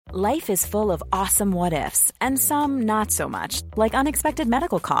Life is full of awesome what-ifs, and some not so much, like unexpected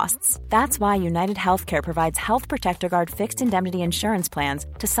medical costs. That's why United Healthcare provides Health Protector Guard fixed indemnity insurance plans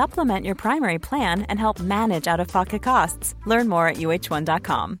to supplement your primary plan and help manage out-of-pocket costs. Learn more at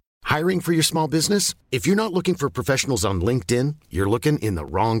uh1.com. Hiring for your small business? If you're not looking for professionals on LinkedIn, you're looking in the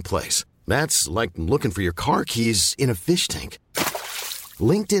wrong place. That's like looking for your car keys in a fish tank.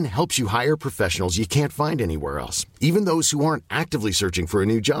 LinkedIn helps you hire professionals you can't find anywhere else, even those who aren't actively searching for a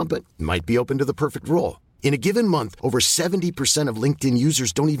new job but might be open to the perfect role. In a given month, over 70% of LinkedIn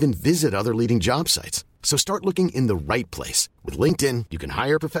users don't even visit other leading job sites. So start looking in the right place. With LinkedIn, you can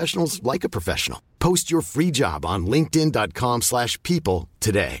hire professionals like a professional. Post your free job on linkedin.com/people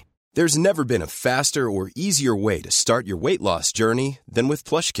today. There's never been a faster or easier way to start your weight loss journey than with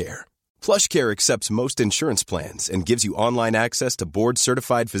PlushCare. PlushCare accepts most insurance plans and gives you online access to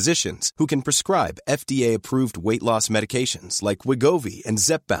board-certified physicians who can prescribe FDA-approved weight loss medications like Wegovy and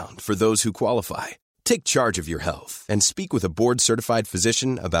Zepbound for those who qualify. Take charge of your health and speak with a board-certified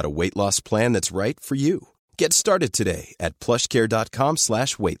physician about a weight loss plan that's right for you. Get started today at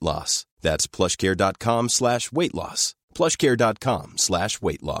plushcare.com/weight loss. That's plushcare.com/weight loss.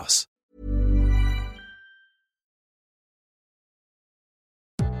 plushcare.com/weight loss.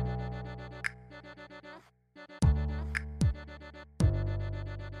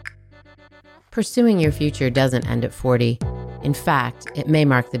 Pursuing your future doesn't end at 40. In fact, it may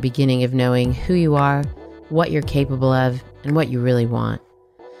mark the beginning of knowing who you are, what you're capable of, and what you really want.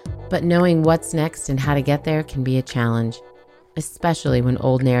 But knowing what's next and how to get there can be a challenge, especially when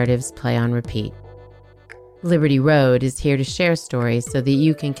old narratives play on repeat. Liberty Road is here to share stories so that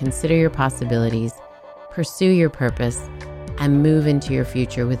you can consider your possibilities, pursue your purpose, and move into your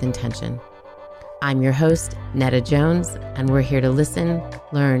future with intention. I'm your host, Netta Jones, and we're here to listen,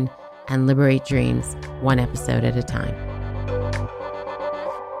 learn, and liberate dreams, one episode at a time.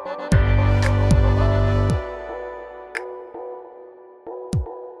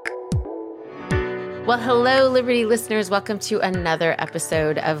 Well, hello, Liberty listeners. Welcome to another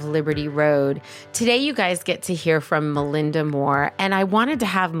episode of Liberty Road. Today, you guys get to hear from Melinda Moore, and I wanted to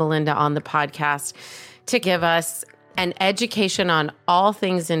have Melinda on the podcast to give us an education on all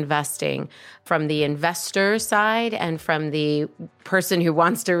things investing from the investor side and from the person who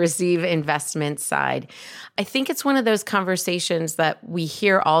wants to receive investment side. I think it's one of those conversations that we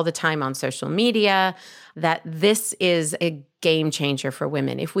hear all the time on social media, that this is a game changer for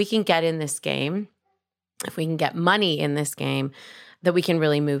women. If we can get in this game, if we can get money in this game, that we can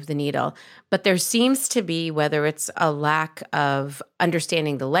really move the needle. But there seems to be, whether it's a lack of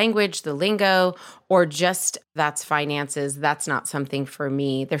understanding the language, the lingo, or just that's finances, that's not something for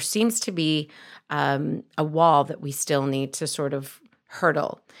me. There seems to be a wall that we still need to sort of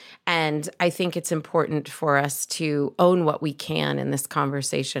hurdle. And I think it's important for us to own what we can in this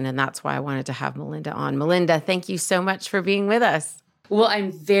conversation. And that's why I wanted to have Melinda on. Melinda, thank you so much for being with us. Well,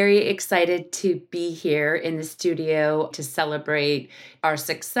 I'm very excited to be here in the studio to celebrate our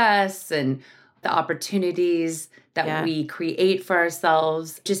success and the opportunities that we create for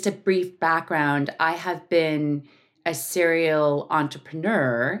ourselves. Just a brief background, I have been a serial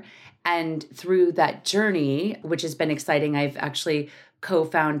entrepreneur, and through that journey, which has been exciting, I've actually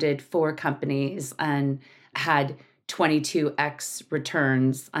co-founded 4 companies and had 22x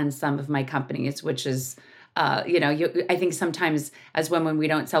returns on some of my companies, which is I think sometimes as women, we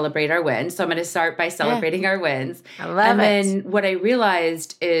don't celebrate our wins. So I'm going to start by celebrating our wins. I love it. And then what I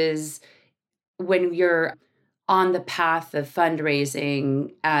realized is when you're on the path of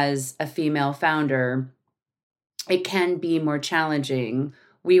fundraising as a female founder, it can be more challenging.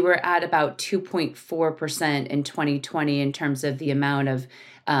 We were at about 2.4% in 2020 in terms of the amount of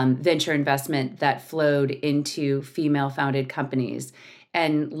venture investment that flowed into female-founded companies.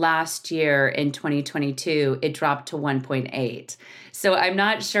 And last year in 2022, it dropped to 1.8. So I'm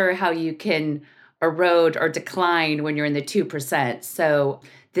not sure how you can erode or decline when you're in the 2%. So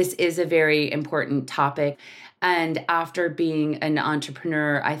this is a very important topic. And after being an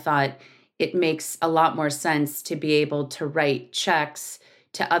entrepreneur, I thought it makes a lot more sense to be able to write checks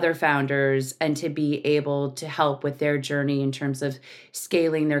to other founders and to be able to help with their journey in terms of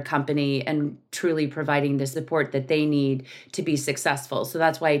scaling their company and truly providing the support that they need to be successful. So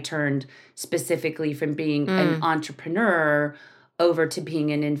that's why I turned specifically from being an entrepreneur over to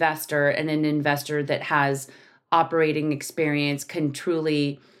being an investor, and an investor that has operating experience, can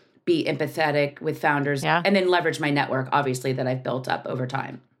truly be empathetic with founders, and then leverage my network, obviously, that I've built up over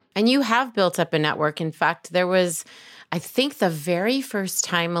time. And you have built up a network. In fact, there was, I think, the very first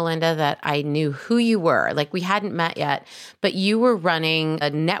time, Melinda, that I knew who you were. Like, we hadn't met yet, but you were running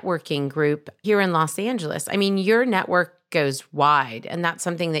a networking group here in Los Angeles. I mean, your network goes wide. And that's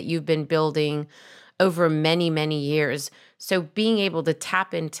something that you've been building over many, many years. So being able to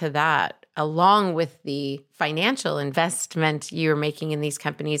tap into that along with the financial investment you're making in these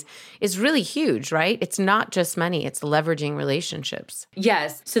companies is really huge, right? It's not just money, it's leveraging relationships.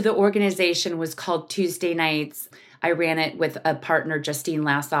 Yes. So the organization was called Tuesday Nights. I ran it with a partner, Justine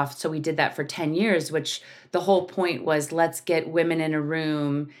Lassoff. So we did that for 10 years, which the whole point was let's get women in a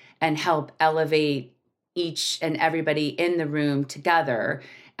room and help elevate each and everybody in the room together.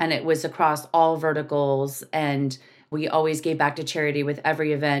 And it was across all verticals. And we always gave back to charity with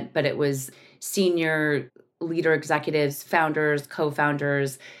every event, but it was senior leader executives, founders,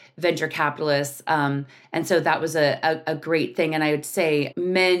 co-founders, venture capitalists. And so that was a great thing. And I would say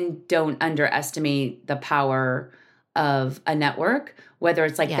men don't underestimate the power of a network, whether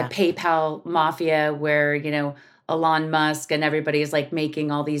it's like the PayPal mafia where, Elon Musk and everybody is like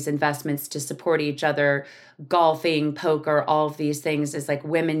making all these investments to support each other, golfing, poker, all of these things is like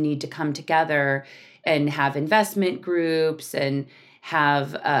women need to come together and have investment groups and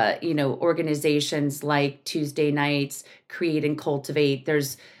have, organizations like Tuesday Nights, Create and Cultivate.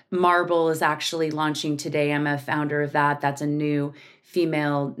 There's Marble is actually launching today. I'm a founder of that. That's a new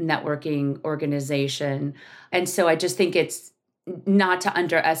female networking organization. And so I just think it's not to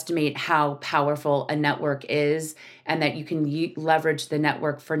underestimate how powerful a network is and that you can leverage the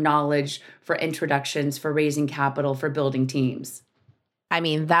network for knowledge, for introductions, for raising capital, for building teams. I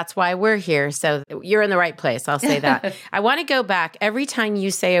mean, that's why we're here. So you're in the right place. I'll say that. I want to go back. Every time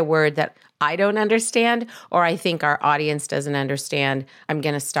you say a word that I don't understand or I think our audience doesn't understand, I'm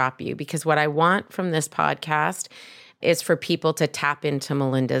going to stop you because what I want from this podcast is for people to tap into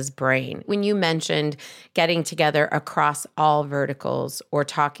Melinda's brain. When you mentioned getting together across all verticals or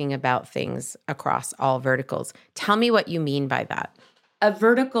talking about things across all verticals, tell me what you mean by that. A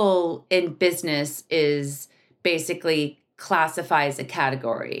vertical in business is basically classifies a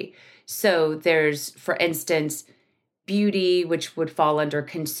category. So there's, for instance, beauty, which would fall under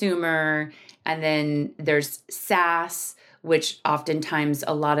consumer. And then there's SaaS, which oftentimes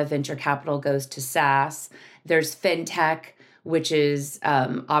a lot of venture capital goes to SaaS. There's fintech, which is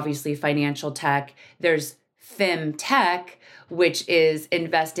obviously financial tech. There's femtech, which is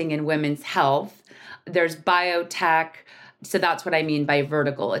investing in women's health. There's biotech. So that's what I mean by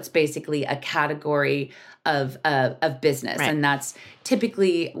vertical. It's basically a category of business. Right. And that's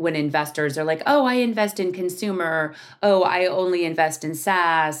typically when investors are like, oh, I invest in consumer. Oh, I only invest in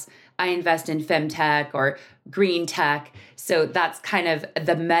SaaS. I invest in femtech or green tech. So that's kind of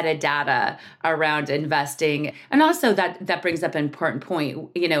the metadata around investing. And also that brings up an important point.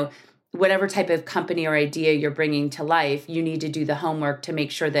 Whatever type of company or idea you're bringing to life, you need to do the homework to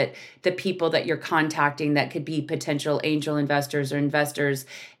make sure that the people that you're contacting that could be potential angel investors or investors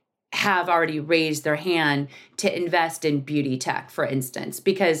have already raised their hand to invest in beauty tech, for instance,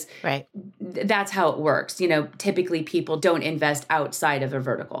 because that's how it works. Typically people don't invest outside of a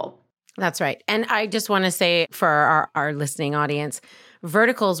vertical. That's right. And I just want to say for our listening audience,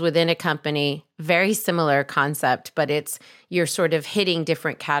 verticals within a company, very similar concept, but it's you're sort of hitting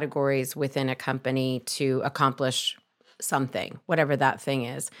different categories within a company to accomplish something, whatever that thing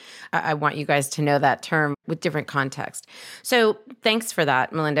is. I want you guys to know that term with different context. So thanks for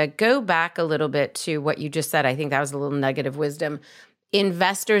that, Melinda. Go back a little bit to what you just said. I think that was a little nugget of wisdom.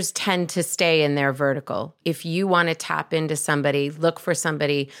 Investors tend to stay in their vertical. If you want to tap into somebody, look for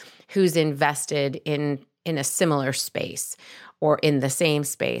somebody who's invested in a similar space or in the same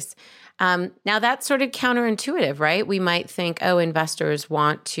space. Now that's sort of counterintuitive, right? We might think, oh, investors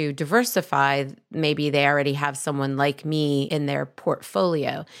want to diversify. Maybe they already have someone like me in their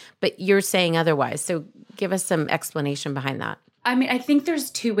portfolio, but you're saying otherwise. So give us some explanation behind that. I mean, I think there's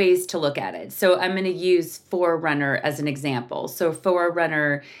two ways to look at it. So I'm going to use Forerunner as an example. So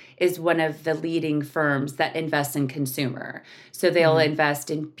Forerunner is one of the leading firms that invests in consumer. So they'll invest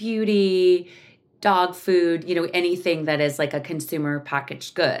in beauty, dog food, anything that is like a consumer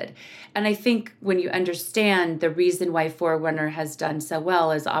packaged good. And I think when you understand the reason why Forerunner has done so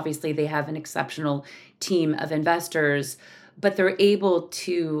well is obviously they have an exceptional team of investors, but they're able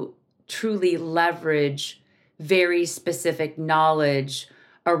to truly leverage very specific knowledge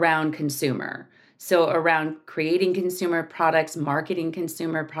around consumer. So around creating consumer products, marketing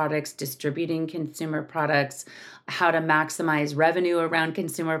consumer products, distributing consumer products, how to maximize revenue around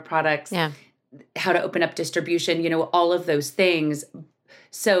consumer products, how to open up distribution, all of those things.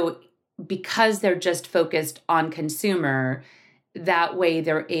 So because they're just focused on consumer, that way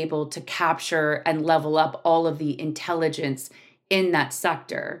they're able to capture and level up all of the intelligence in that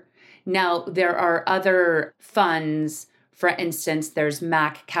sector. Now, there are other funds. For instance, there's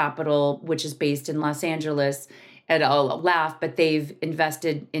Mac Capital, which is based in Los Angeles, and I'll laugh, but they've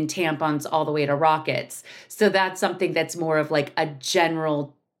invested in tampons all the way to rockets. So that's something that's more of like a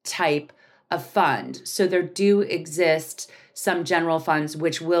general type of fund. So there do exist some general funds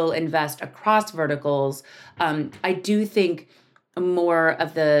which will invest across verticals. I do think more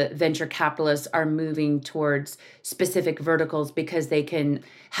of the venture capitalists are moving towards specific verticals because they can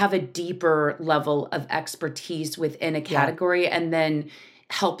have a deeper level of expertise within a category and then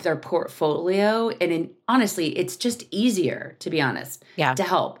help their portfolio. And honestly, it's just easier, to be honest, to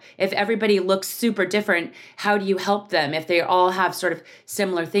help. If everybody looks super different, how do you help them? If they all have sort of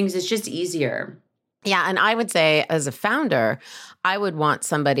similar things, it's just easier. Yeah. And I would say as a founder, I would want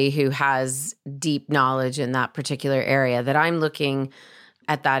somebody who has deep knowledge in that particular area, that I'm looking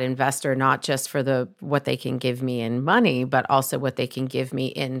at that investor, not just for what they can give me in money, but also what they can give me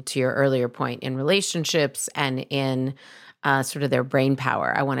in, to your earlier point, in relationships and in sort of their brain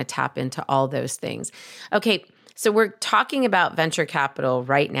power. I want to tap into all those things. Okay. So we're talking about venture capital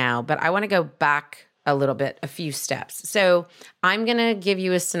right now, but I want to go back a little bit, a few steps. So I'm going to give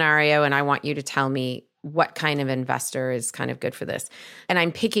you a scenario and I want you to tell me what kind of investor is kind of good for this. And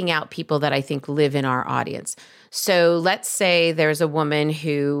I'm picking out people that I think live in our audience. So let's say there's a woman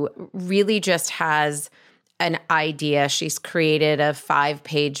who really just has an idea. She's created a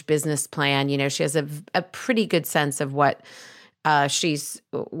 5-page business plan. You know, she has a pretty good sense of what she's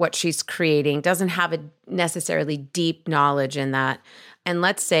creating, doesn't have a necessarily deep knowledge in that. And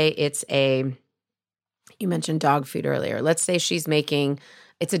let's say it's you mentioned dog food earlier. Let's say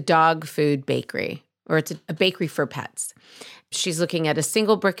it's a dog food bakery, or it's a bakery for pets. She's looking at a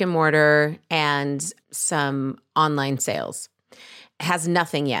single brick and mortar and some online sales. Has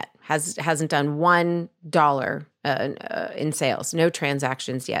nothing yet, hasn't done $1 in sales, no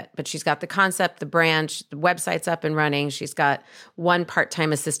transactions yet. But she's got the concept, the brand, the website's up and running. She's got one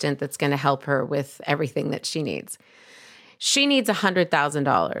part-time assistant that's going to help her with everything that she needs. She needs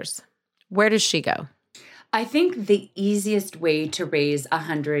 $100,000. Where does she go? I think the easiest way to raise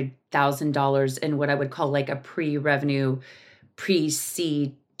 $100,000 in what I would call like a pre-revenue,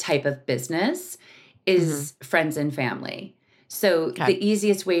 pre-seed type of business is friends and family. So the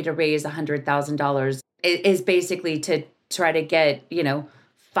easiest way to raise $100,000 is basically to try to get, $5,000,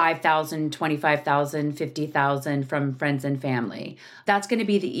 $25,000, $50,000 from friends and family. That's going to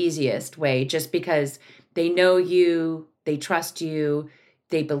be the easiest way, just because they know you, they trust you,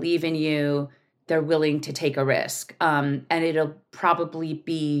 they believe in you, they're willing to take a risk. And it'll probably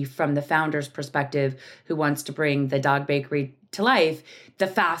be, from the founder's perspective, who wants to bring the dog bakery to life, the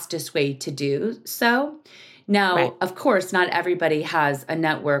fastest way to do so. Now, of course, not everybody has a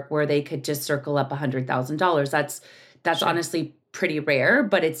network where they could just circle up $100,000. That's honestly pretty rare,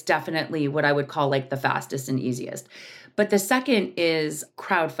 but it's definitely what I would call like the fastest and easiest. But the second is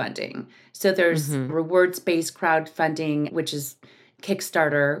crowdfunding. So there's rewards-based crowdfunding, which is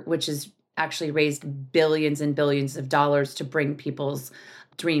Kickstarter, which is actually raised billions and billions of dollars to bring people's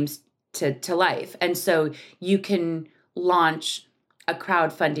dreams to life. And so you can launch a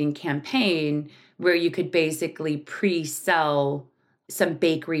crowdfunding campaign where you could basically pre-sell some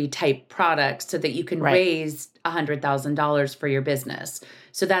bakery type products so that you can raise $100,000 for your business.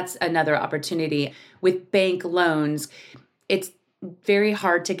 So that's another opportunity. With bank loans, it's very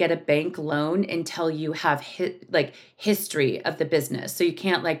hard to get a bank loan until you have history of the business. So you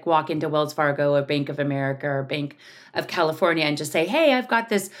can't like walk into Wells Fargo or Bank of America or Bank of California and just say, hey, I've got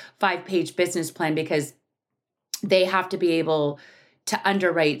this 5-page business plan, because they have to be able to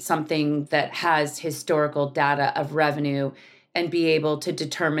underwrite something that has historical data of revenue and be able to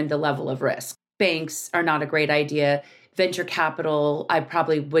determine the level of risk. Banks are not a great idea. Venture capital, I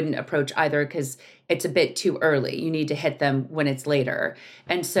probably wouldn't approach either, because it's a bit too early. You need to hit them when it's later.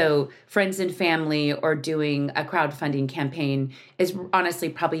 And so friends and family or doing a crowdfunding campaign is honestly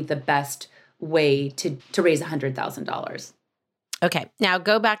probably the best way to raise $100,000. Okay. Now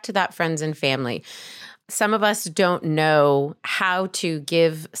go back to that friends and family. Some of us don't know how to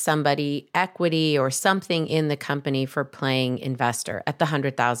give somebody equity or something in the company for playing investor at the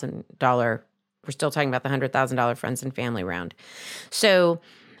 $100,000. We're still talking about the $100,000 friends and family round. So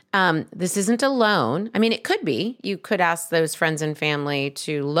this isn't a loan. I mean, it could be. You could ask those friends and family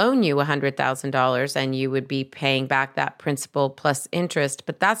to loan you $100,000 and you would be paying back that principal plus interest.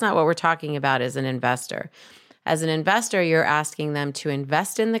 But that's not what we're talking about as an investor. As an investor, you're asking them to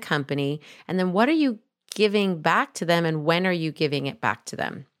invest in the company. And then what are you giving back to them, and when are you giving it back to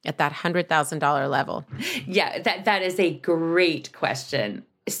them at that $100,000 level? Yeah, that is a great question.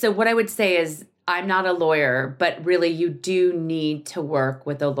 So what I would say is, I'm not a lawyer, but really you do need to work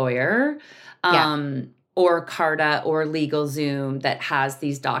with a lawyer. or Carta or LegalZoom that has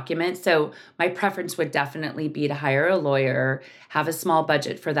these documents. So my preference would definitely be to hire a lawyer, have a small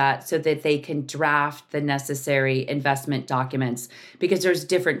budget for that so that they can draft the necessary investment documents, because there's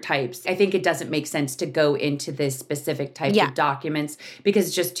different types. I think it doesn't make sense to go into this specific type of documents because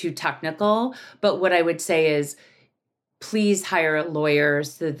it's just too technical. But what I would say is, please hire a lawyer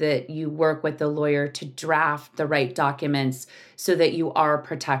so that you work with the lawyer to draft the right documents so that you are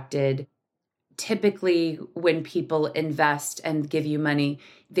protected. Typically, when people invest and give you money,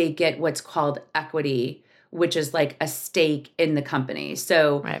 they get what's called equity, which is like a stake in the company.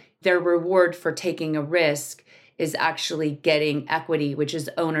 So their reward for taking a risk is actually getting equity, which is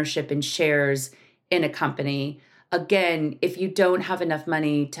ownership and shares in a company. Again, if you don't have enough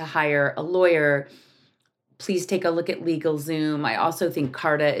money to hire a lawyer, please take a look at LegalZoom. I also think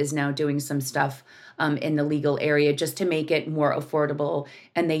Carta is now doing some stuff in the legal area just to make it more affordable.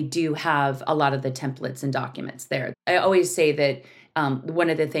 And they do have a lot of the templates and documents there. I always say that one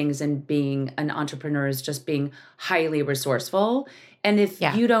of the things in being an entrepreneur is just being highly resourceful. And if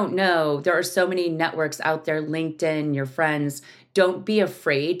you don't know, there are so many networks out there, LinkedIn, your friends. Don't be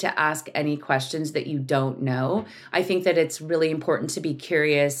afraid to ask any questions that you don't know. I think that it's really important to be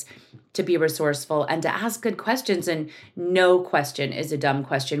curious, to be resourceful, and to ask good questions. And no question is a dumb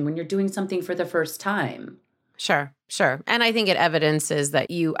question when you're doing something for the first time. Sure. And I think it evidences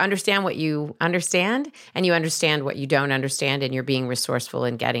that you understand what you understand and you understand what you don't understand, and you're being resourceful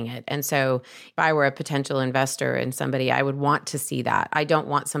in getting it. And so if I were a potential investor in somebody, I would want to see that. I don't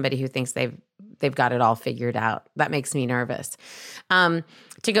want somebody who thinks they've got it all figured out. That makes me nervous.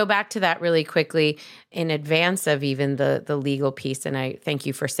 To go back to that really quickly, in advance of even the legal piece, and I thank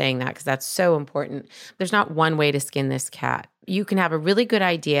you for saying that because that's so important. There's not one way to skin this cat. You can have a really good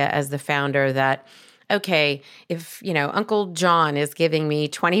idea as the founder that, okay, if, Uncle John is giving me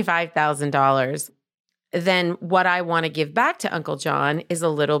 $25,000, then what I want to give back to Uncle John is a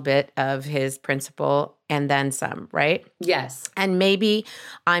little bit of his principal and then some, right? Yes. And maybe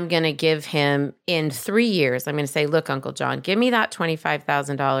I'm going to give him in 3 years, I'm going to say, look, Uncle John, give me that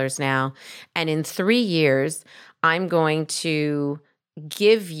 $25,000 now. And in 3 years, I'm going to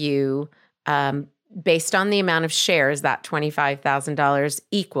give you, based on the amount of shares that $25,000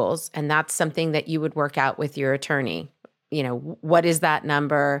 equals, and that's something that you would work out with your attorney. What is that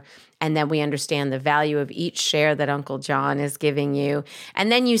number? And then we understand the value of each share that Uncle John is giving you.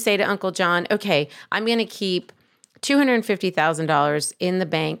 And then you say to Uncle John, okay, I'm going to keep $250,000 in the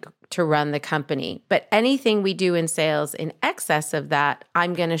bank to run the company. But anything we do in sales in excess of that,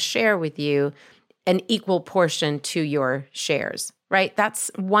 I'm going to share with you an equal portion to your shares. Right? That's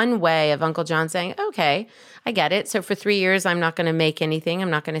one way of Uncle John saying, okay, I get it. So for 3 years, I'm not going to make anything.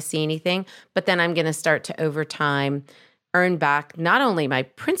 I'm not going to see anything. But then I'm going to start to, over time, earn back not only my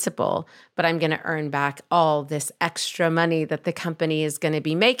principal, but I'm going to earn back all this extra money that the company is going to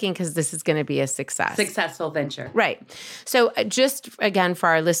be making because this is going to be a success. Successful venture. Right. So just, again, for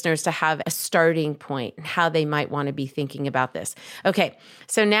our listeners to have a starting point and how they might want to be thinking about this. Okay.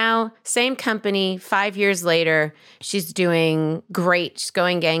 So now, same company, 5 years later, she's doing great. She's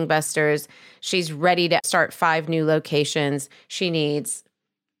going gangbusters. She's ready to start 5 new locations. She needs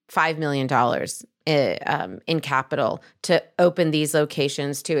 $5 million in capital to open these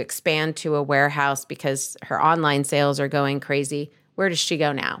locations, to expand to a warehouse because her online sales are going crazy. Where does she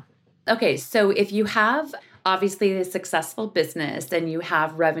go now? Okay, so if you have obviously a successful business and you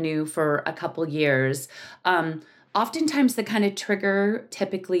have revenue for a couple years, oftentimes the kind of trigger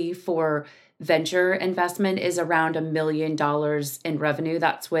typically for venture investment is around $1 million in revenue.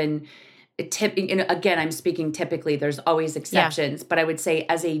 That's when again, I'm speaking typically, there's always exceptions, but I would say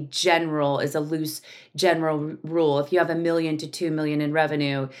as a loose general rule, if you have $1 million to $2 million in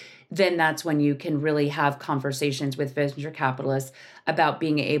revenue, then that's when you can really have conversations with venture capitalists about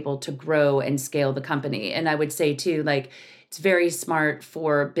being able to grow and scale the company. And I would say too, it's very smart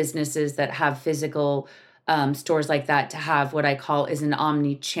for businesses that have physical stores like that to have what I call is an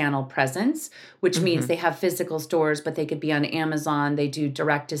omni-channel presence, which means they have physical stores, but they could be on Amazon. They do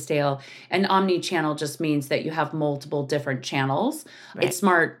direct to sale. And omni-channel just means that you have multiple different channels. Right. It's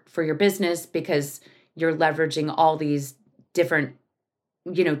smart for your business because you're leveraging all these different,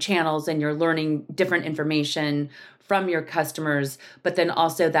 channels, and you're learning different information from your customers, but then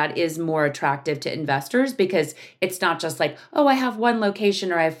also that is more attractive to investors because it's not just like, oh, I have 1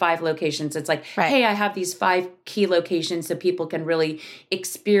 location or I have 5 locations. It's like, hey, I have these 5 key locations so people can really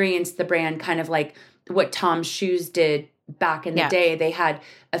experience the brand, kind of like what Tom's Shoes did back in the day. They had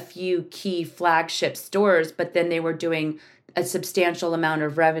a few key flagship stores, but then they were doing a substantial amount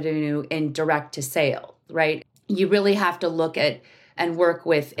of revenue in direct to sale, right? You really have to look at and work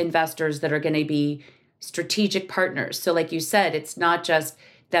with investors that are going to be strategic partners. So like you said, it's not just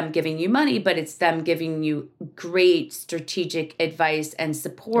them giving you money, but it's them giving you great strategic advice and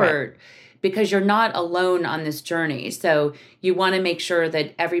support, because you're not alone on this journey. So you want to make sure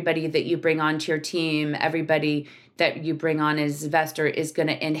that everybody that you bring onto your team, everybody that you bring on as investor is going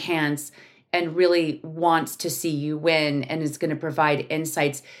to enhance and really wants to see you win and is going to provide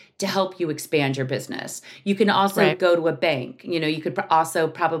insights to help you expand your business. You can also go to a bank. You could also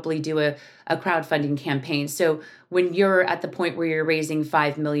probably do a crowdfunding campaign. So when you're at the point where you're raising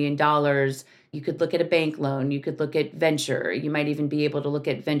 $5 million, you could look at a bank loan. You could look at venture. You might even be able to look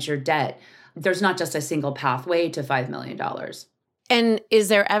at venture debt. There's not just a single pathway to $5 million. And is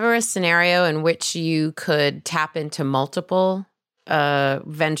there ever a scenario in which you could tap into multiple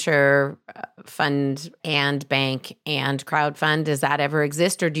venture fund and bank and crowdfund? Does that ever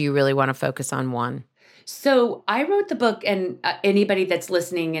exist, or do you really want to focus on one? So I wrote the book, and anybody that's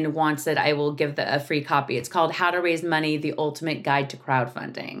listening and wants it, I will give a free copy. It's called How to Raise Money, The Ultimate Guide to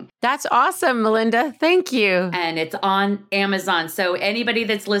Crowdfunding. That's awesome, Melinda. Thank you. And it's on Amazon. So anybody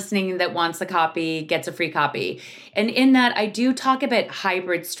that's listening that wants a copy gets a free copy. And in that, I do talk about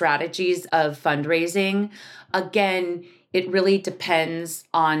hybrid strategies of fundraising. Again, it really depends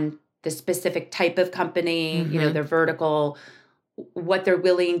on the specific type of company, their vertical, what they're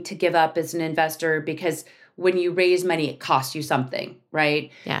willing to give up as an investor, because when you raise money, it costs you something, right?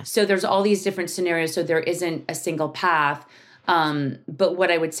 Yeah. So there's all these different scenarios. So there isn't a single path. But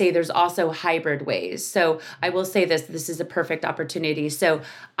what I would say, there's also hybrid ways. So I will say this is a perfect opportunity. So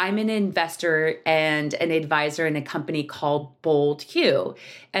I'm an investor and an advisor in a company called Bold Q.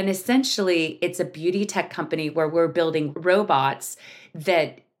 And essentially it's a beauty tech company where we're building robots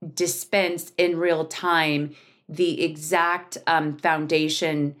that dispense in real time the exact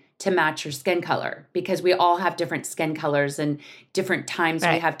foundation to match your skin color, because we all have different skin colors and different times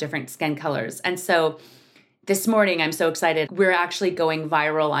we have different skin colors. And so this morning, I'm so excited. We're actually going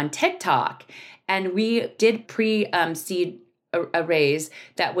viral on TikTok. And we did pre-seed a raise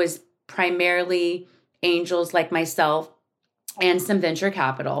that was primarily angels like myself and some venture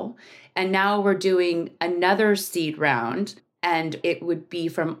capital. And now we're doing another seed round, and it would be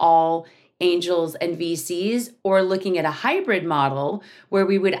from all angels and VCs, or looking at a hybrid model where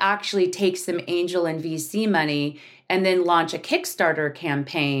we would actually take some angel and VC money and then launch a Kickstarter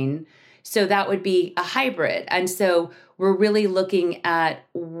campaign. So that would be a hybrid. And so we're really looking at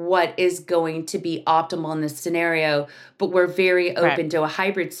what is going to be optimal in this scenario, but we're very open to a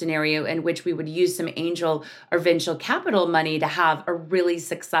hybrid scenario in which we would use some angel or venture capital money to have a really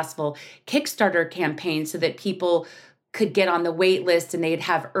successful Kickstarter campaign so that people could get on the wait list and they'd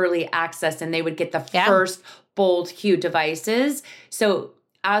have early access and they would get the first Bold Q devices. So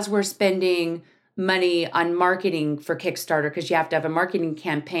as we're spending money on marketing for Kickstarter, because you have to have a marketing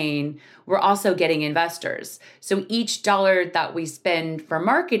campaign, we're also getting investors. So each dollar that we spend for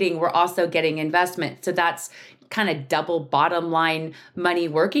marketing, we're also getting investment. So that's kind of double bottom line money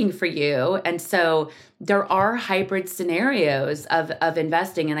working for you. And so there are hybrid scenarios of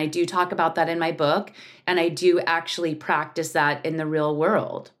investing. And I do talk about that in my book. And I do actually practice that in the real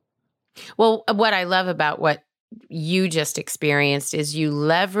world. Well, what I love about what you just experienced is you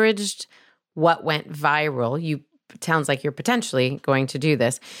leveraged what went viral. It sounds like you're potentially going to do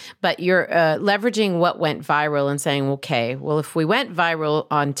this, but you're leveraging what went viral and saying, okay, well, if we went viral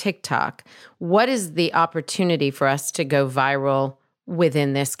on TikTok, what is the opportunity for us to go viral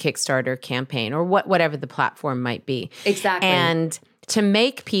within this Kickstarter campaign, or whatever the platform might be? Exactly. And to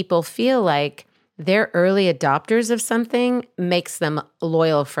make people feel like they're early adopters of something makes them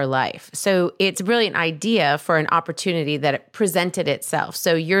loyal for life. So it's a brilliant idea for an opportunity that it presented itself.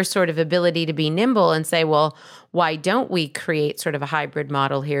 So your sort of ability to be nimble and say, well, why don't we create sort of a hybrid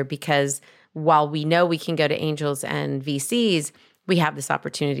model here? Because while we know we can go to angels and VCs, we have this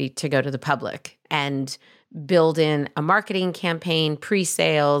opportunity to go to the public and build in a marketing campaign,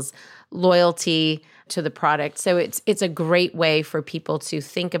 pre-sales, loyalty to the product. So it's a great way for people to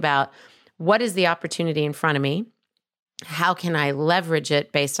think about, what is the opportunity in front of me? How can I leverage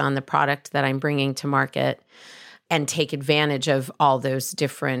it based on the product that I'm bringing to market and take advantage of all those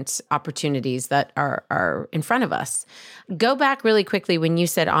different opportunities that are in front of us? Go back really quickly when you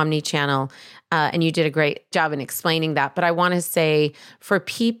said omni-channel, and you did a great job in explaining that. But I want to say, for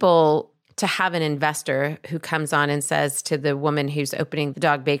people to have an investor who comes on and says to the woman who's opening the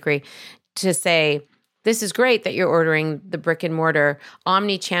dog bakery, to say, this is great that you're ordering the brick and mortar.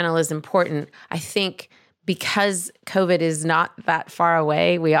 Omni-channel is important. I think because COVID is not that far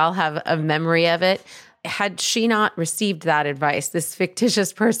away, we all have a memory of it. Had she not received that advice, this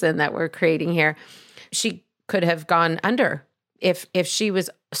fictitious person that we're creating here, she could have gone under if she was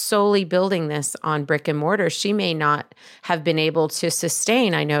solely building this on brick and mortar, she may not have been able to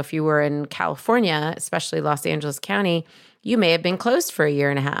sustain. I know if you were in California, especially Los Angeles County, you may have been closed for a year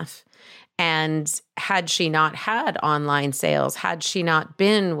and a half. And had she not had online sales, had she not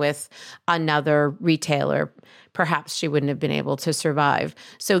been with another retailer, perhaps she wouldn't have been able to survive.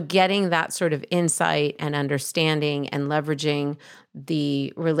 So getting that sort of insight and understanding and leveraging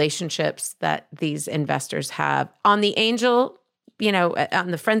the relationships that these investors have on the angel,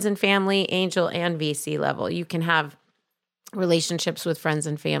 on the friends and family, angel and VC level, you can have relationships with friends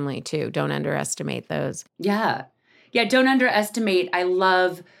and family too. Don't underestimate those. Yeah. Yeah. Don't underestimate. I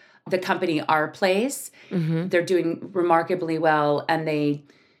love the company Our Place. Mm-hmm. They're doing remarkably well, and they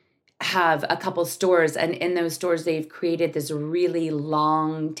have a couple stores, and in those stores they've created this really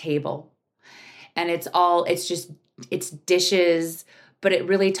long table, and it's dishes, but it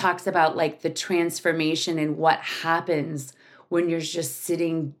really talks about like the transformation and what happens when you're just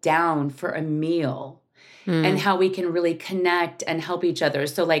sitting down for a meal, and how we can really connect and help each other.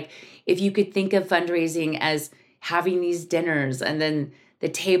 So like if you could think of fundraising as having these dinners, and then the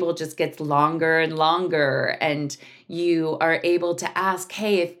table just gets longer and longer, and you are able to ask,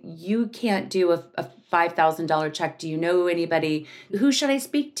 hey, if you can't do a $5,000 check, do you know anybody? Who should I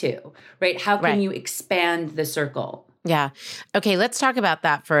speak to? Right? How can you expand the circle? Yeah. Okay, let's talk about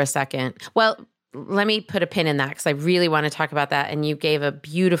that for a second. Well, let me put a pin in that because I really want to talk about that. And you gave a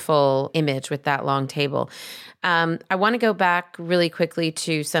beautiful image with that long table. I want to go back really quickly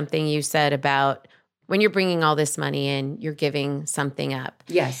to something you said about when you're bringing all this money in, you're giving something up.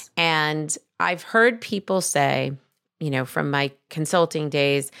 Yes. And I've heard people say, from my consulting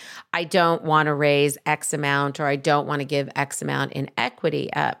days, I don't want to raise X amount, or I don't want to give X amount in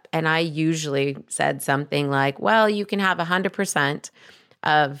equity up. And I usually said something like, well, you can have 100%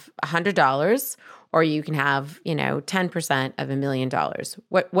 of $100, or you can have, 10% of $1 million.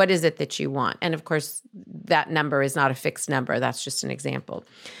 What is it that you want? And of course, that number is not a fixed number. That's just an example.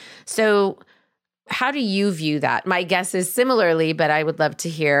 So how do you view that? My guess is similarly, but I would love to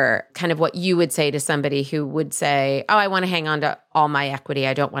hear kind of what you would say to somebody who would say, oh, I want to hang on to all my equity.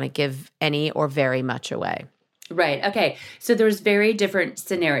 I don't want to give any or very much away. Right. Okay. So there's very different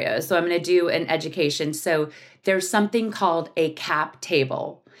scenarios. So I'm going to do an education. So there's something called a cap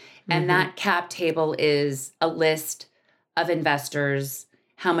table. And that cap table is a list of investors,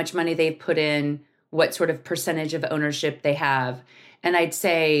 how much money they've put in, what sort of percentage of ownership they have. And I'd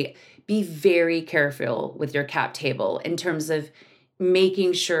say be very careful with your cap table in terms of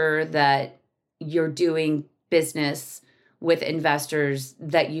making sure that you're doing business with investors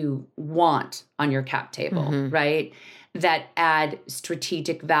that you want on your cap table, right? That add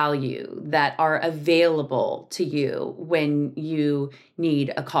strategic value, that are available to you when you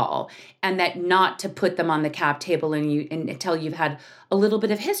need a call, and that not to put them on the cap table until you've had a little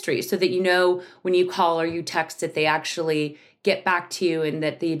bit of history, so that when you call or you text that they actually get back to you and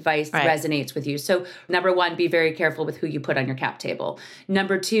that the advice resonates with you. So number one, be very careful with who you put on your cap table.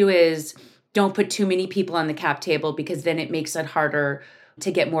 Number two is don't put too many people on the cap table, because then it makes it harder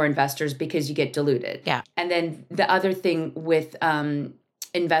to get more investors because you get diluted. Yeah. And then the other thing with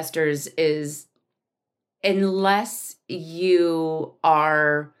investors is, unless you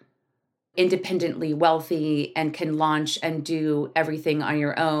are independently wealthy and can launch and do everything on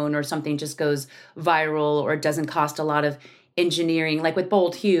your own, or something just goes viral, or it doesn't cost a lot of engineering. Like with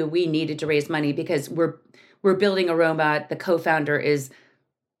Bold Hue, we needed to raise money because we're building a robot. The co-founder is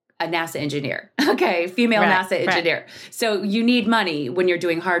a NASA engineer. Okay, female NASA engineer. So you need money when you're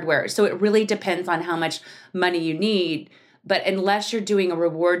doing hardware. So it really depends on how much money you need. But unless you're doing a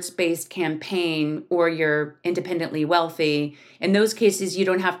rewards-based campaign or you're independently wealthy, in those cases, you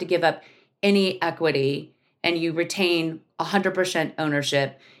don't have to give up any equity, and you retain 100%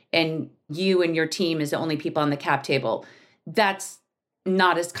 ownership, and you and your team is the only people on the cap table. That's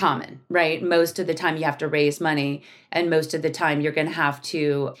not as common, right? Most of the time you have to raise money, and most of the time you're going to have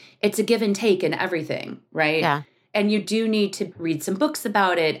to, it's a give and take in everything, right? Yeah. And you do need to read some books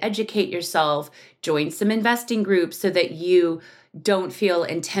about it, educate yourself, join some investing groups, so that you don't feel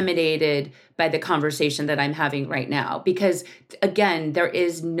intimidated by the conversation that I'm having right now. Because again, there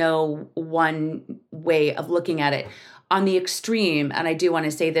is no one way of looking at it. On the extreme, and I do want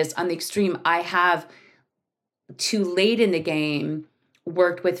to say this, on the extreme, I have, too late in the game,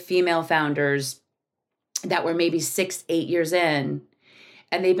 worked with female founders that were maybe 6-8 years in,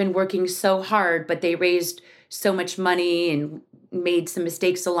 and they've been working so hard, but they raised so much money and made some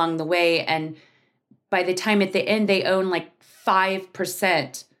mistakes along the way. And by the time at the end, they own like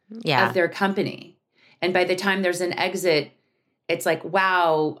 5% of their company. And by the time there's an exit, it's like,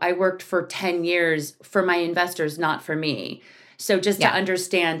 wow, I worked for 10 years for my investors, not for me. So just to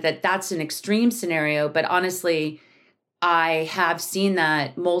understand that that's an extreme scenario, but honestly, I have seen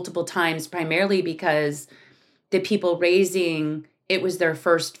that multiple times, primarily because the people raising, it was their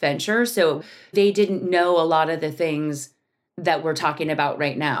first venture. So they didn't know a lot of the things that we're talking about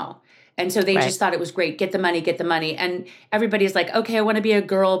right now. And so they just thought it was great. Get the money, get the money. And everybody's like, okay, I want to be a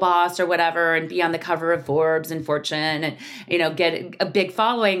girl boss or whatever and be on the cover of Forbes and Fortune and, get a big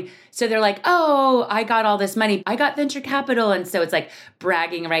following. So they're like, oh, I got all this money. I got venture capital. And so it's like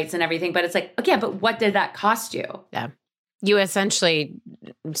bragging rights and everything. But it's like, okay, but what did that cost you? Yeah. You essentially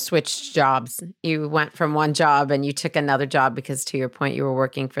switched jobs. You went from one job and you took another job because, to your point, you were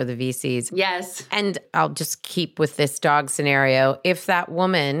working for the VCs. Yes. And I'll just keep with this dog scenario. If that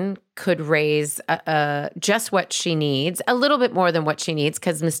woman could raise just what she needs, a little bit more than what she needs,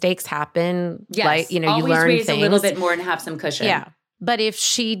 because mistakes happen. Yes. Like, you always learn raise things a little bit more and have some cushion. Yeah. But if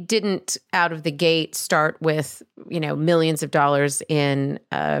she didn't out of the gate start with, millions of dollars in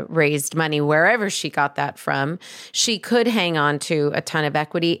raised money, wherever she got that from, she could hang on to a ton of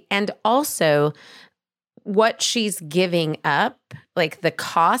equity. And also what she's giving up, like the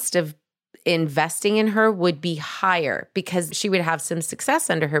cost of investing in her would be higher because she would have some success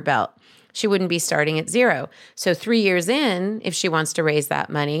under her belt. She wouldn't be starting at zero. So 3 years in, if she wants to raise that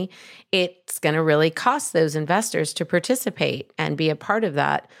money, it's going to really cost those investors to participate and be a part of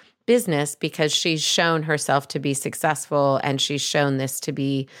that business because she's shown herself to be successful and she's shown this to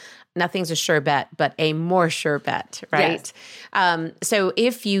be nothing's a sure bet, but a more sure bet, right? Yes. So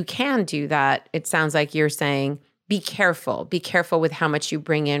if you can do that, it sounds like you're saying, be careful. Be careful with how much you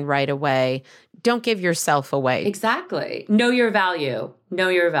bring in right away. Don't give yourself away. Exactly. Know your value. Know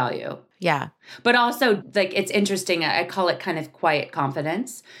your value. Yeah. But also, like, it's interesting. I call it kind of quiet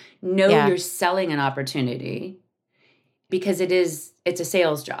confidence. Know you're selling an opportunity because it's a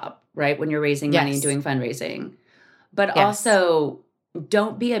sales job, right? When you're raising money and doing fundraising. But also,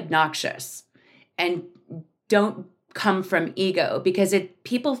 don't be obnoxious and don't come from ego because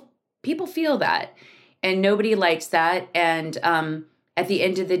people feel that and nobody likes that. And at the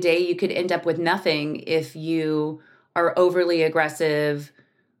end of the day, you could end up with nothing if you are overly aggressive,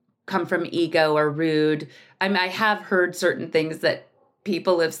 come from ego or rude. I have heard certain things that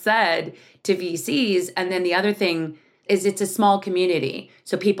people have said to VCs. And then the other thing is it's a small community.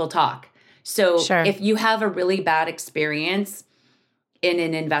 So people talk. So if you have a really bad experience in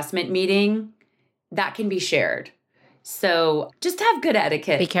an investment meeting, that can be shared. So just have good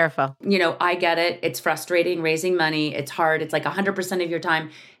etiquette. Be careful. I get it. It's frustrating raising money. It's hard. It's like 100% of your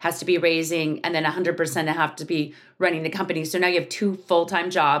time has to be raising and then 100% have to be running the company. So now you have 2 full-time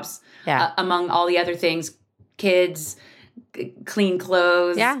jobs among all the other things, kids, clean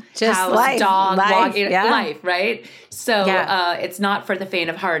clothes, just house, life, dog, life, life, right? So it's not for the faint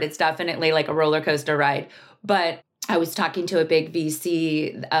of heart. It's definitely like a roller coaster ride. But I was talking to a big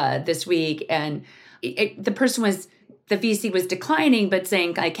VC this week and the VC was declining, but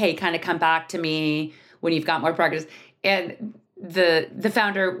saying like, hey, kind of come back to me when you've got more progress. And the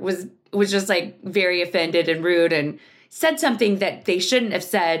founder was just like very offended and rude and said something that they shouldn't have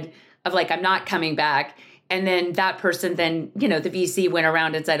said of like, I'm not coming back. And then that person the VC went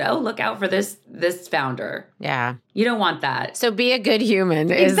around and said, oh, look out for this founder. Yeah. You don't want that. So be a good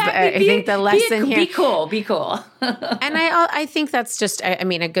human is, I think, the lesson here. Be cool. Be cool. And I think that's just,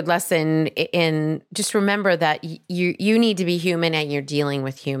 a good lesson in just remember that you need to be human and you're dealing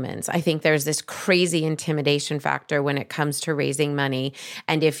with humans. I think there's this crazy intimidation factor when it comes to raising money.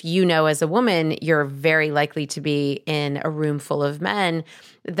 And if as a woman, you're very likely to be in a room full of men,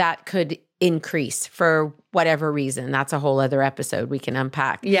 that could increase for whatever reason. That's a whole other episode we can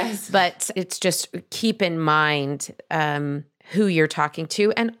unpack. Yes. But it's just keep in mind who you're talking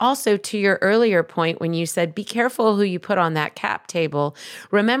to. And also to your earlier point when you said, be careful who you put on that cap table.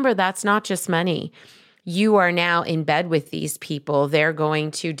 Remember, that's not just money. You are now in bed with these people. They're going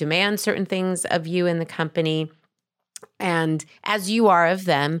to demand certain things of you in the company, and as you are of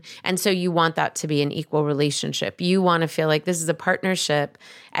them. And so you want that to be an equal relationship. You want to feel like this is a partnership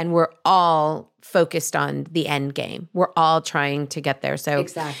and we're all focused on the end game. We're all trying to get there. So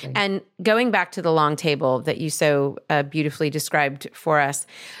exactly. And going back to the long table that you so beautifully described for us,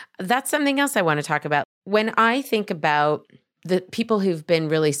 that's something else I want to talk about. When I think about the people who've been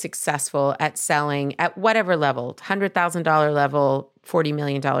really successful at selling at whatever level, $100,000 level, $40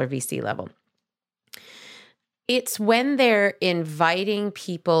 million VC level, it's when they're inviting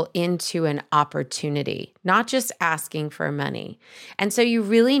people into an opportunity, not just asking for money. And so you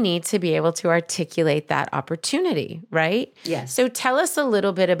really need to be able to articulate that opportunity, right? Yes. So tell us a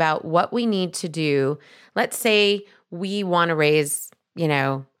little bit about what we need to do. Let's say we want to raise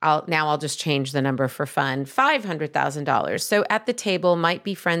I'll just change the number for fun, $500,000. So at the table might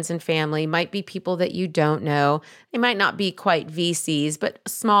be friends and family, might be people that you don't know. They might not be quite VCs, but a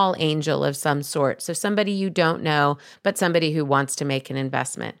small angel of some sort. So somebody you don't know, but somebody who wants to make an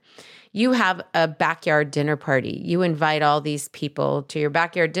investment. You have a backyard dinner party. You invite all these people to your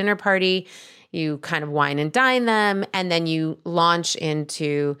backyard dinner party. You kind of wine and dine them, and then you launch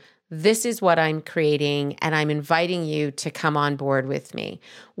into, this is what I'm creating, and I'm inviting you to come on board with me.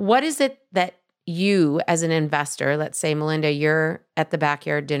 What is it that you, as an investor, let's say, Melinda, you're at the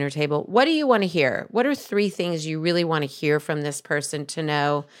backyard dinner table. What do you want to hear? What are 3 things you really want to hear from this person to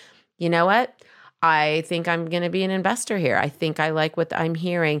know, you know what? I think I'm going to be an investor here. I think I like what I'm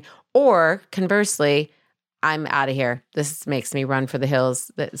hearing. Or conversely, I'm out of here. This makes me run for the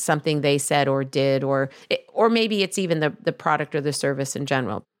hills. That something they said or did, or maybe it's even the product or the service in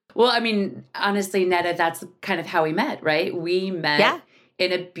general. Well, I mean, honestly, Netta, that's kind of how we met, right? We met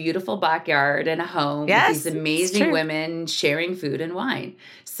in a beautiful backyard in a home with these amazing women sharing food and wine.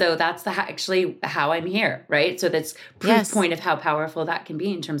 So that's actually how I'm here, right? So that's proof point of how powerful that can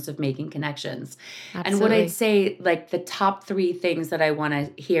be in terms of making connections. Absolutely. And what I'd say, like the top 3 things that I want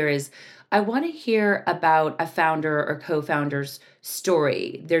to hear is, I want to hear about a founder or co-founder's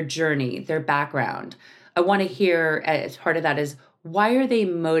story, their journey, their background. I want to hear, as part of that is, why are they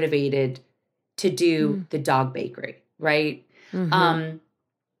motivated to do the dog bakery, right? Mm-hmm.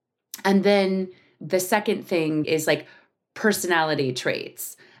 And then the second thing is like personality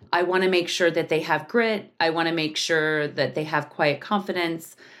traits. I want to make sure that they have grit. I want to make sure that they have quiet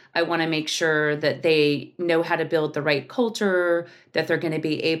confidence. I want to make sure that they know how to build the right culture, that they're going to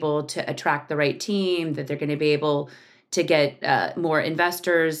be able to attract the right team, that they're going to be able to get more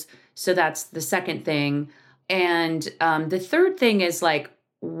investors. So that's the second thing. And the third thing is like,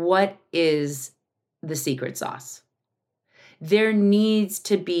 what is the secret sauce? There needs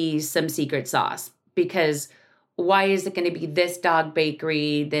to be some secret sauce, because why is it going to be this dog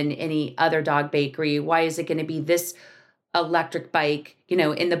bakery than any other dog bakery? Why is it going to be this electric bike?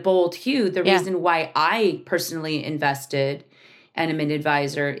 In the Bold Hue, the reason why I personally invested and am an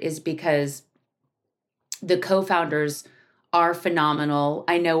advisor is because the co-founders are phenomenal.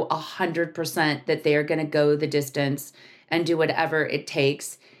 I know 100% that they are going to go the distance and do whatever it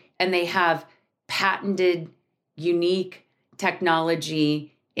takes. And they have patented, unique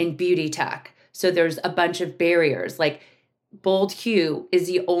technology in beauty tech. So there's a bunch of barriers. Like Bold Hue is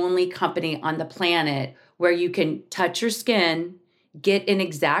the only company on the planet where you can touch your skin, get an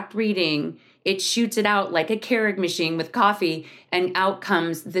exact reading. It shoots it out like a Keurig machine with coffee, and out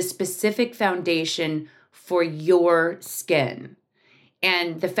comes the specific foundation for your skin.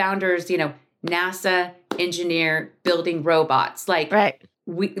 And the founders, NASA engineer building robots, like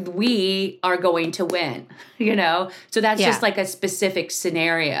we are going to win, So that's just like a specific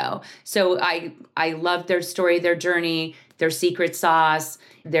scenario. So I love their story, their journey, their secret sauce,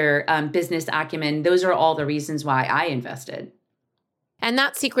 their business acumen. Those are all the reasons why I invested. And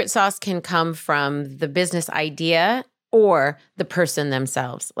that secret sauce can come from the business idea or the person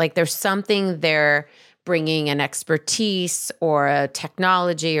themselves. Like there's something they're bringing, an expertise or a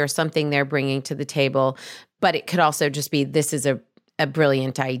technology or something they're bringing to the table. But it could also just be, this is a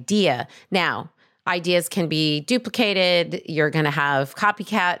brilliant idea. Now, ideas can be duplicated. You're going to have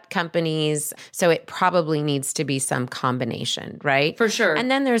copycat companies. So it probably needs to be some combination, right? For sure. And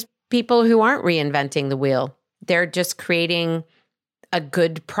then there's people who aren't reinventing the wheel. They're just creating a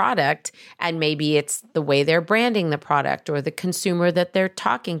good product, and maybe it's the way they're branding the product or the consumer that they're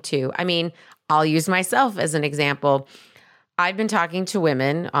talking to. I mean, I'll use myself as an example. I've been talking to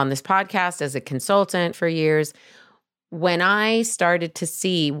women on this podcast as a consultant for years. When I started to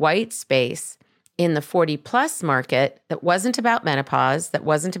see white space in the 40 plus market that wasn't about menopause, that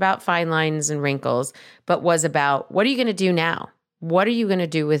wasn't about fine lines and wrinkles, but was about, what are you going to do now? What are you going to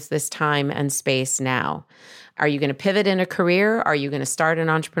do with this time and space now? Are you going to pivot in a career? Are you going to start an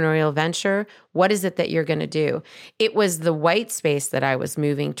entrepreneurial venture? What is it that you're going to do? It was the white space that I was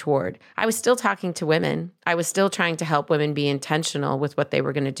moving toward. I was still talking to women. I was still trying to help women be intentional with what they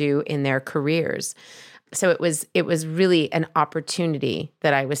were going to do in their careers. So it was really an opportunity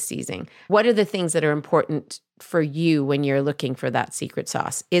that I was seizing. What are the things that are important for you when you're looking for that secret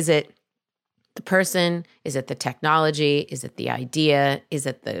sauce? Is it the person? Is it the technology? Is it the idea? Is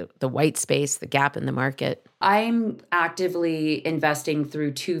it the white space, the gap in the market? I'm actively investing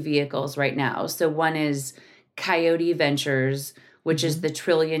through 2 vehicles right now. So one is Coyote Ventures, which is the $1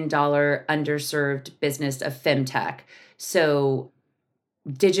 trillion underserved business of femtech. So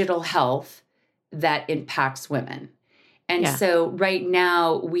digital health that impacts women. And so right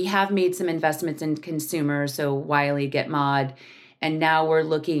now we have made some investments in consumers, so Wiley, Get Mod, And now we're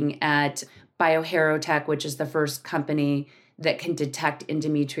looking at BioHerotech, which is the first company that can detect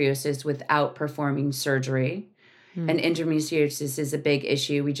endometriosis without performing surgery. And endometriosis is a big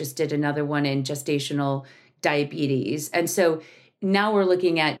issue. We just did another one in gestational diabetes. And so now we're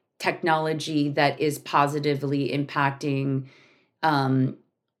looking at technology that is positively impacting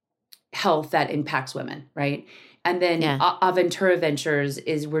health that impacts women, right? And then Aventura Ventures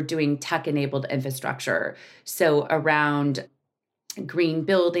is we're doing tech-enabled infrastructure. So around green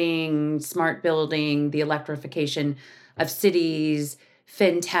building, smart building, the electrification of cities,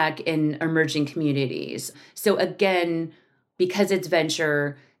 fintech in emerging communities. So again, because it's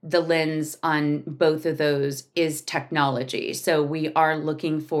venture, the lens on both of those is technology. So we are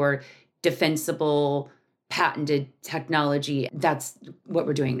looking for defensible, patented technology. That's what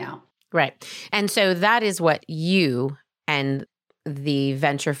we're doing now. Right. And so that is what you and the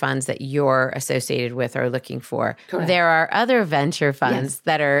venture funds that you're associated with are looking for. Correct. There are other venture funds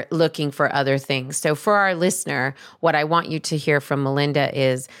that are looking for other things. So for our listener, what I want you to hear from Melinda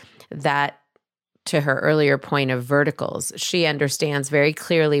is that, to her earlier point of verticals, she understands very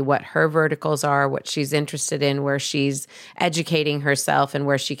clearly what her verticals are, what she's interested in, where she's educating herself, and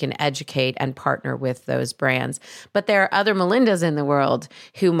where she can educate and partner with those brands. But there are other Melindas in the world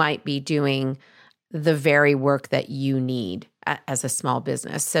who might be doing the very work that you need as a small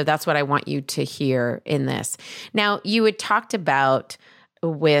business. So that's what I want you to hear in this. Now, you had talked about,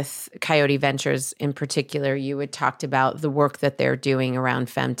 with Coyote Ventures in particular, you had talked about the work that they're doing around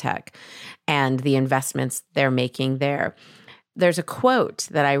femtech and the investments they're making there. There's a quote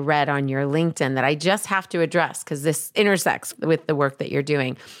that I read on your LinkedIn that I just have to address because this intersects with the work that you're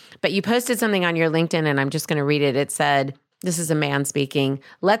doing. But you posted something on your LinkedIn, and I'm just going to read it. It said, this is a man speaking,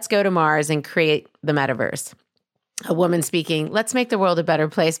 "Let's go to Mars and create the metaverse." A woman speaking, "Let's make the world a better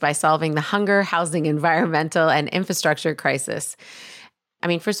place by solving the hunger, housing, environmental, and infrastructure crisis." I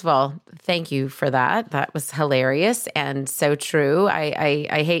mean, first of all, thank you for that. That was hilarious and so true. I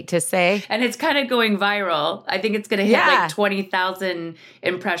hate to say. And it's kind of going viral. I think it's going to hit like 20,000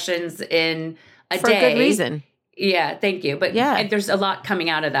 impressions in a day. For good reason. Yeah, thank you. But there's a lot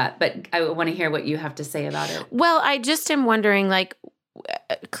coming out of that. But I want to hear what you have to say about it. Well, I just am wondering, like,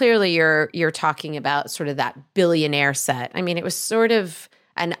 clearly you're talking about sort of that billionaire set. I mean, it was sort of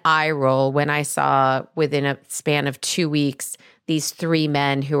an eye roll when I saw within a span of 2 weeks these three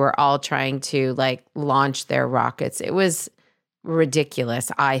men who were all trying to like launch their rockets. It was ridiculous,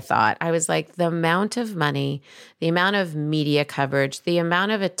 I thought. I was like, the amount of money, the amount of media coverage, the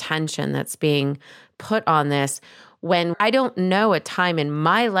amount of attention that's being put on this, when I don't know a time in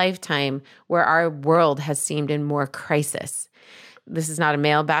my lifetime where our world has seemed in more crisis. This is not a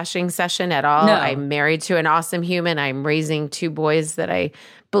male bashing session at all. No. I'm married to an awesome human. I'm raising two boys that I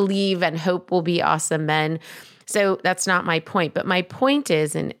believe and hope will be awesome men. So that's not my point. But my point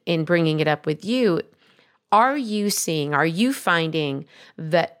is, in bringing it up with you, are you finding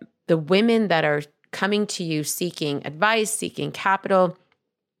that the women that are coming to you seeking advice, seeking capital,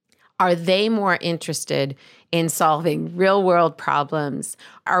 are they more interested in solving real world problems?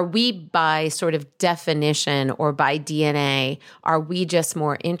 Are we, by sort of definition or by DNA, are we just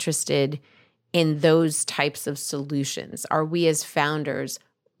more interested in those types of solutions? Are we as founders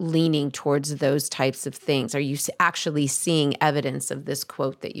leaning towards those types of things? Are you actually seeing evidence of this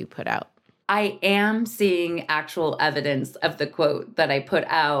quote that you put out? I am seeing actual evidence of the quote that I put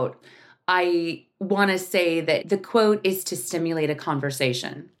out. I want to say that the quote is to stimulate a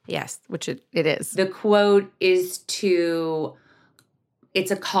conversation. Yes, which it is. The quote is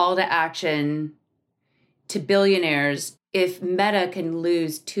it's a call to action to billionaires. If Meta can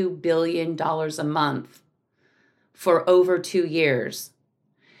lose $2 billion a month for over 2 years,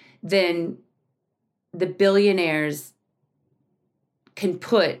 then the billionaires can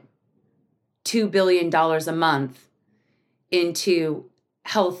put $2 billion a month into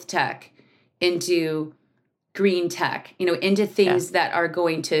health tech, into green tech, into things that are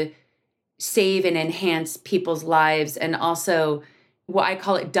going to save and enhance people's lives. And also what I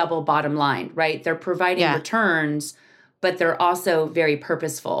call it double bottom line, right? They're providing returns, but they're also very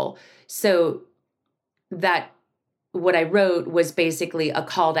purposeful. So that what I wrote was basically a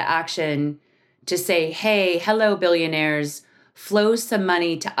call to action to say, hey, hello, billionaires, flow some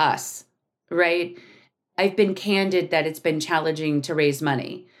money to us, right? I've been candid that it's been challenging to raise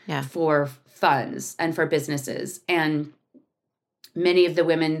money for funds and for businesses. And many of the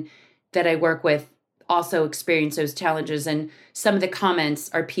women that I work with also experience those challenges. And some of the comments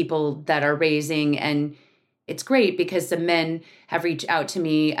are people that are raising, and it's great because some men have reached out to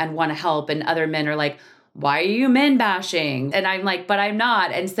me and want to help, and other men are like, why are you men bashing? And I'm like, but I'm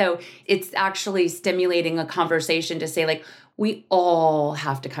not. And so it's actually stimulating a conversation to say, like, we all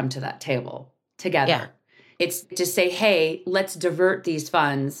have to come to that table together. Yeah. It's to say, hey, let's divert these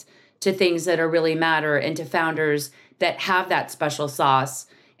funds to things that are really matter and to founders that have that special sauce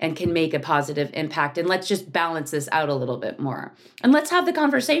and can make a positive impact. And let's just balance this out a little bit more. And let's have the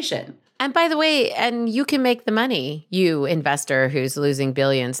conversation. And by the way, and you can make the money, you investor who's losing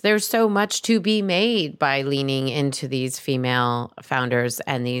billions. There's so much to be made by leaning into these female founders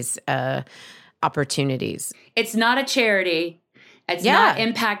and these opportunities. It's not a charity. It's not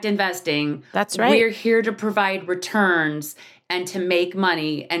impact investing. That's right. We're here to provide returns and to make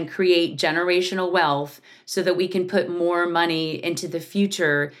money and create generational wealth so that we can put more money into the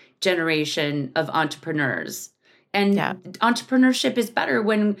future generation of entrepreneurs. And entrepreneurship is better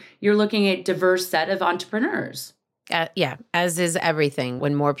when you're looking at diverse set of entrepreneurs. As is everything.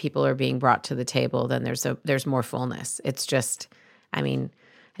 When more people are being brought to the table, then there's more fullness. It's just, I mean,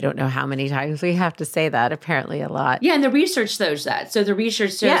 I don't know how many times we have to say that, apparently a lot. Yeah, and the research shows that. So the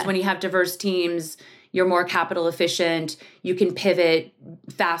research shows when you have diverse teams, you're more capital efficient, you can pivot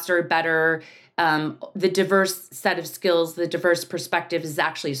faster, better. The diverse set of skills, the diverse perspective is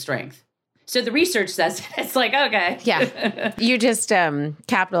actually strength. So the research says it's like, okay. Yeah. You just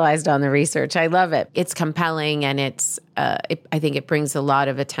capitalized on the research. I love it. It's compelling, and I think it brings a lot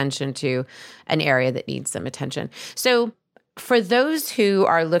of attention to an area that needs some attention. So for those who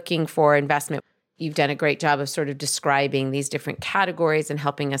are looking for investment, you've done a great job of sort of describing these different categories and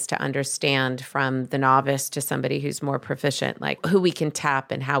helping us to understand from the novice to somebody who's more proficient, like who we can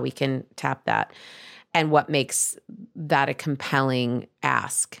tap and how we can tap that, and what makes that a compelling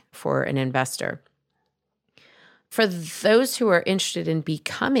ask for an investor. For those who are interested in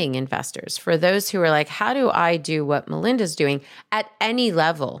becoming investors, for those who are like, how do I do what Melinda's doing at any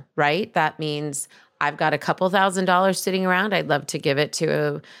level, right? That means I've got a couple $1,000s sitting around. I'd love to give it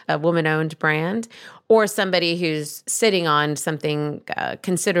to a woman-owned brand, or somebody who's sitting on something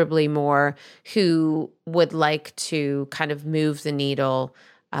considerably more, who would like to kind of move the needle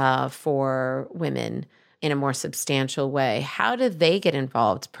for women in a more substantial way. How do they get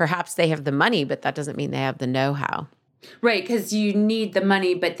involved? Perhaps they have the money, but that doesn't mean they have the know-how. Right, because you need the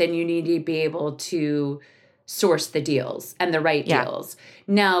money, but then you need to be able to source the deals and the right deals.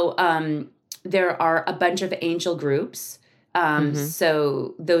 Now, there are a bunch of angel groups.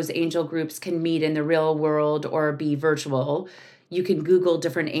 So those angel groups can meet in the real world or be virtual. You can Google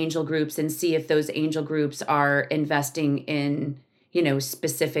different angel groups and see if those angel groups are investing in,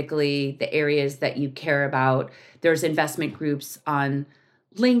 specifically the areas that you care about. There's investment groups on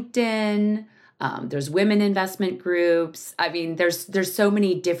LinkedIn. There's women investment groups. I mean, there's so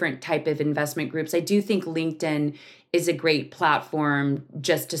many different type of investment groups. I do think LinkedIn is a great platform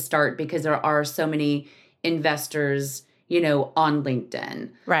just to start because there are so many investors, on LinkedIn.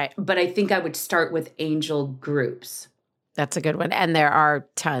 Right. But I think I would start with angel groups. That's a good one. And there are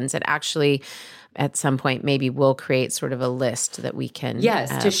tons. And actually, at some point, maybe we'll create sort of a list that we can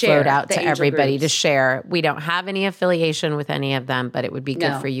to share float out to everybody groups. To share. We don't have any affiliation with any of them, but it would be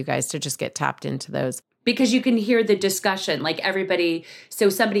good for you guys to just get tapped into those. Because you can hear the discussion, like everybody, so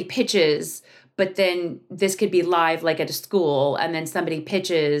somebody pitches, but then this could be live like at a school, and then somebody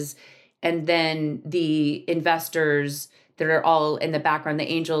pitches, and then the investors that are all in the background, the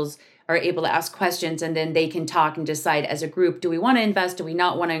angels, are able to ask questions, and then they can talk and decide as a group, do we want to invest? Do we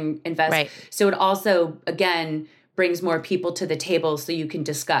not want to invest? Right. So it also, again, brings more people to the table so you can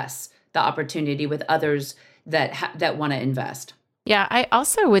discuss the opportunity with others that want to invest. Yeah, I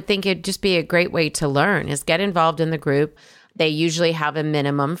also would think it'd just be a great way to learn is get involved in the group. They usually have a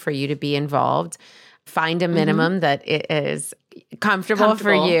minimum for you to be involved. Find a minimum that is comfortable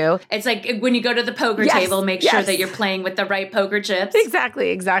for you. It's like when you go to the poker table, make sure that you're playing with the right poker chips.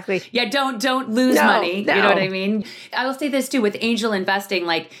 Exactly. Yeah, don't lose money. No. You know what I mean? I will say this too, with angel investing,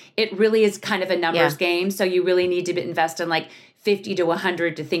 like it really is kind of a numbers game. So you really need to invest in like 50 to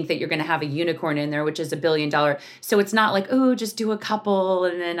 100 to think that you're going to have a unicorn in there, which is $1 billion. So it's not like, oh, just do a couple.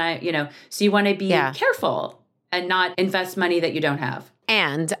 And then so you want to be careful and not invest money that you don't have.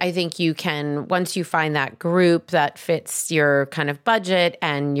 And I think you can, once you find that group that fits your kind of budget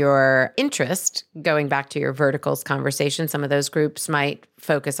and your interest, going back to your verticals conversation, some of those groups might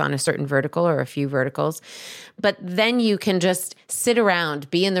focus on a certain vertical or a few verticals. But then you can just sit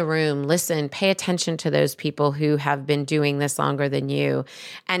around, be in the room, listen, pay attention to those people who have been doing this longer than you.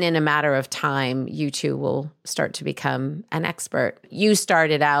 And in a matter of time, you too will start to become an expert. You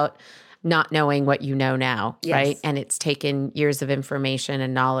started out not knowing what you know now, right? And it's taken years of information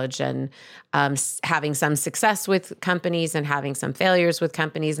and knowledge and having some success with companies and having some failures with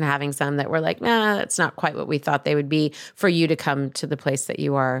companies and having some that were like, nah, that's not quite what we thought they would be for you to come to the place that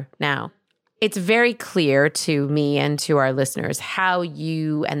you are now. it's very clear to me and to our listeners how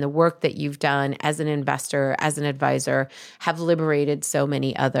you and the work that you've done as an investor, as an advisor, have liberated so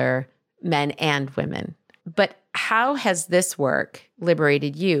many other men and women. But how has this work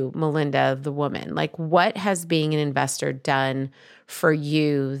liberated you, Melinda, the woman? Like, what has being an investor done for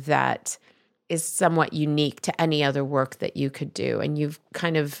you that is somewhat unique to any other work that you could do? And you've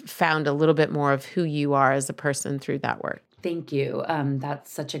kind of found a little bit more of who you are as a person through that work. Thank you.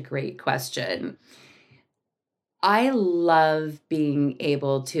 That's such a great question. I love being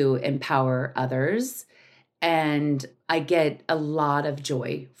able to empower others, and I get a lot of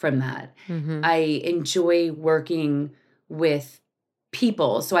joy from that. Mm-hmm. I enjoy working with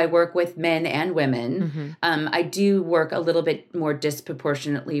people. So I work with men and women. Mm-hmm. I do work a little bit more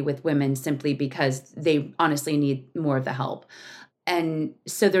disproportionately with women simply because they honestly need more of the help. And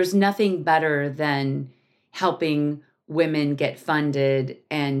so there's nothing better than helping women get funded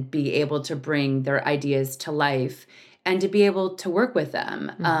and be able to bring their ideas to life and to be able to work with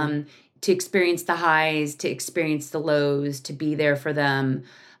them, to experience the highs, to experience the lows, to be there for them.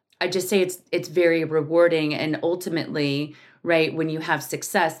 I just say it's very rewarding. And ultimately, right, when you have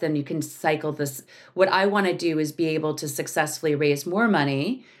success, then you can cycle this. What I want to do is be able to successfully raise more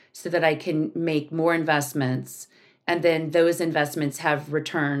money so that I can make more investments. And then those investments have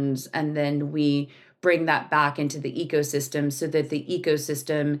returns. And then we bring that back into the ecosystem so that the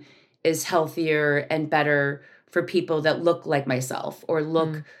ecosystem is healthier and better for people that look like myself or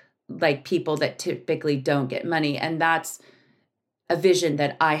look like people that typically don't get money. And that's a vision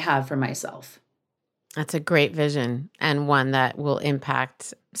that I have for myself. That's a great vision, and one that will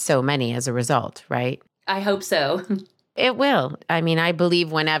impact so many as a result, right? I hope so. It will. I mean, I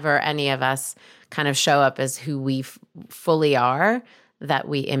believe whenever any of us kind of show up as who we fully are, that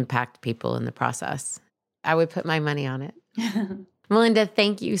we impact people in the process. I would put my money on it. Melinda,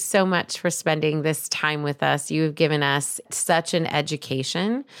 thank you so much for spending this time with us. You've given us such an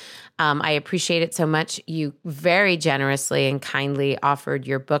education. I appreciate it so much. You very generously and kindly offered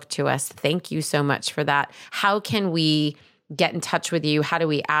your book to us. Thank you so much for that. How can we get in touch with you? How do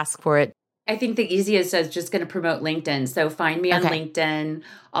we ask for it? I think the easiest is just going to promote LinkedIn. So find me on LinkedIn.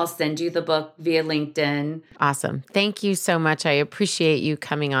 I'll send you the book via LinkedIn. Awesome. Thank you so much. I appreciate you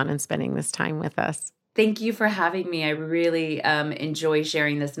coming on and spending this time with us. Thank you for having me. I really enjoy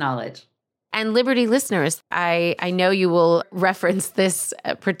sharing this knowledge. And Liberty listeners, I know you will reference this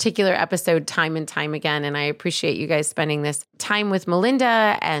particular episode time and time again, and I appreciate you guys spending this time with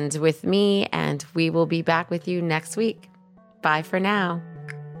Melinda and with me, and we will be back with you next week. Bye for now.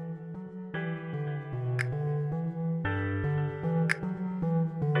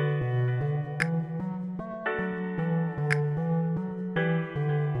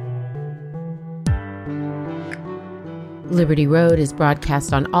 Liberty Road is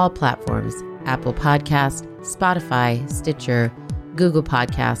broadcast on all platforms: Apple Podcasts, Spotify, Stitcher, Google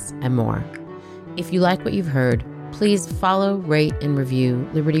Podcasts, and more. If you like what you've heard, please follow, rate, and review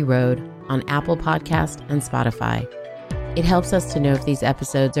Liberty Road on Apple Podcasts and Spotify. It helps us to know if these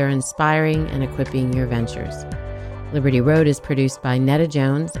episodes are inspiring and equipping your ventures. Liberty Road is produced by Netta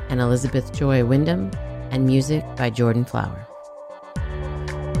Jones and Elizabeth Joy Wyndham, and music by Jordan Flower.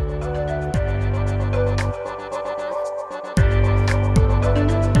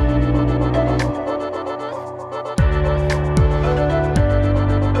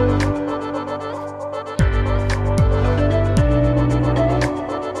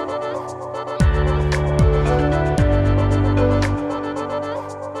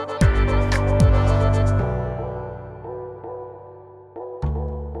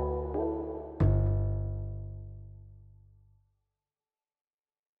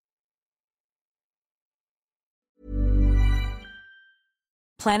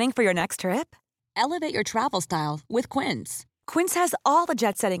 Planning for your next trip? Elevate your travel style with Quince. Quince has all the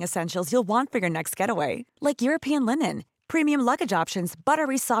jet-setting essentials you'll want for your next getaway, like European linen, premium luggage options,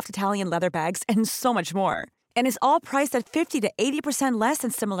 buttery soft Italian leather bags, and so much more. And is all priced at 50 to 80% less than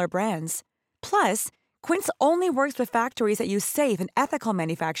similar brands. Plus, Quince only works with factories that use safe and ethical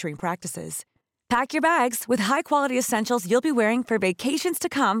manufacturing practices. Pack your bags with high-quality essentials you'll be wearing for vacations to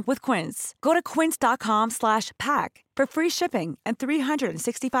come with Quince. Go to quince.com/pack for free shipping and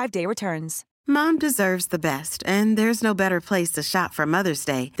 365-day returns. Mom deserves the best, and there's no better place to shop for Mother's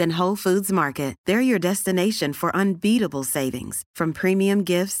Day than Whole Foods Market. They're your destination for unbeatable savings, from premium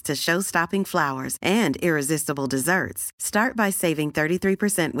gifts to show-stopping flowers and irresistible desserts. Start by saving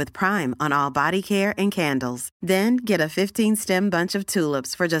 33% with Prime on all body care and candles. Then get a 15-stem bunch of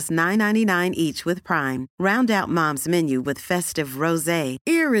tulips for just $9.99 each with Prime. Round out Mom's menu with festive rosé,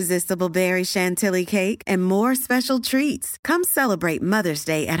 irresistible berry chantilly cake, and more special treats. Come celebrate Mother's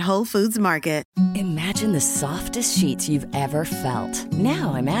Day at Whole Foods Market Blanket. Imagine the softest sheets you've ever felt.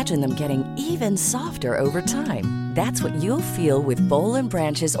 Now imagine them getting even softer over time. That's what you'll feel with Boll and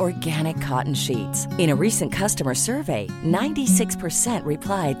Branch's organic cotton sheets. In a recent customer survey, 96%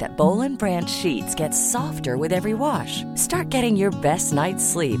 replied that Boll and Branch sheets get softer with every wash. Start getting your best night's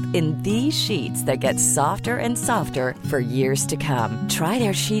sleep in these sheets that get softer and softer for years to come. Try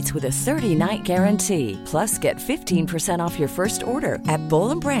their sheets with a 30-night guarantee. Plus, get 15% off your first order at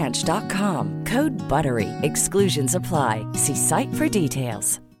bollandbranch.com. Code BUTTERY. Exclusions apply. See site for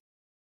details.